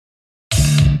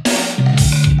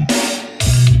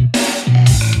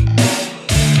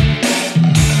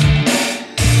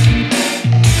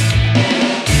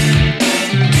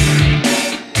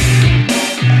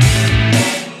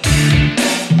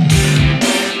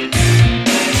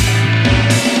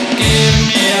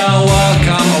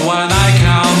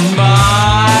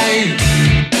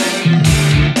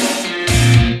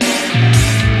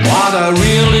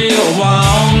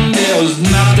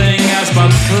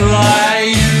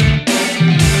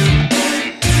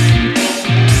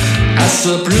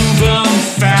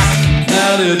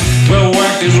it will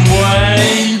work its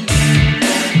way.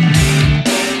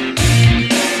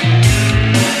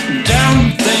 Don't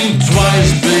think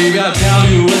twice, baby, I tell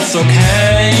you it's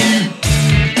okay.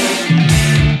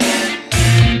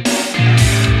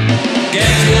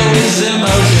 Get filled with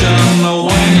emotion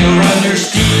when you're under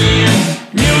steam.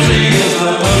 Music is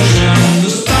the potion, the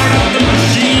start of the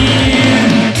machine.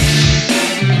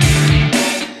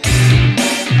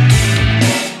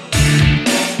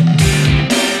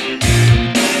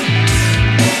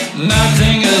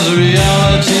 Nothing is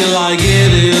reality like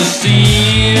it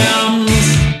seems.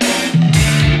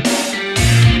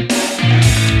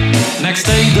 Next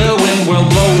day the wind will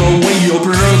blow away your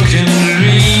broken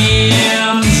dreams.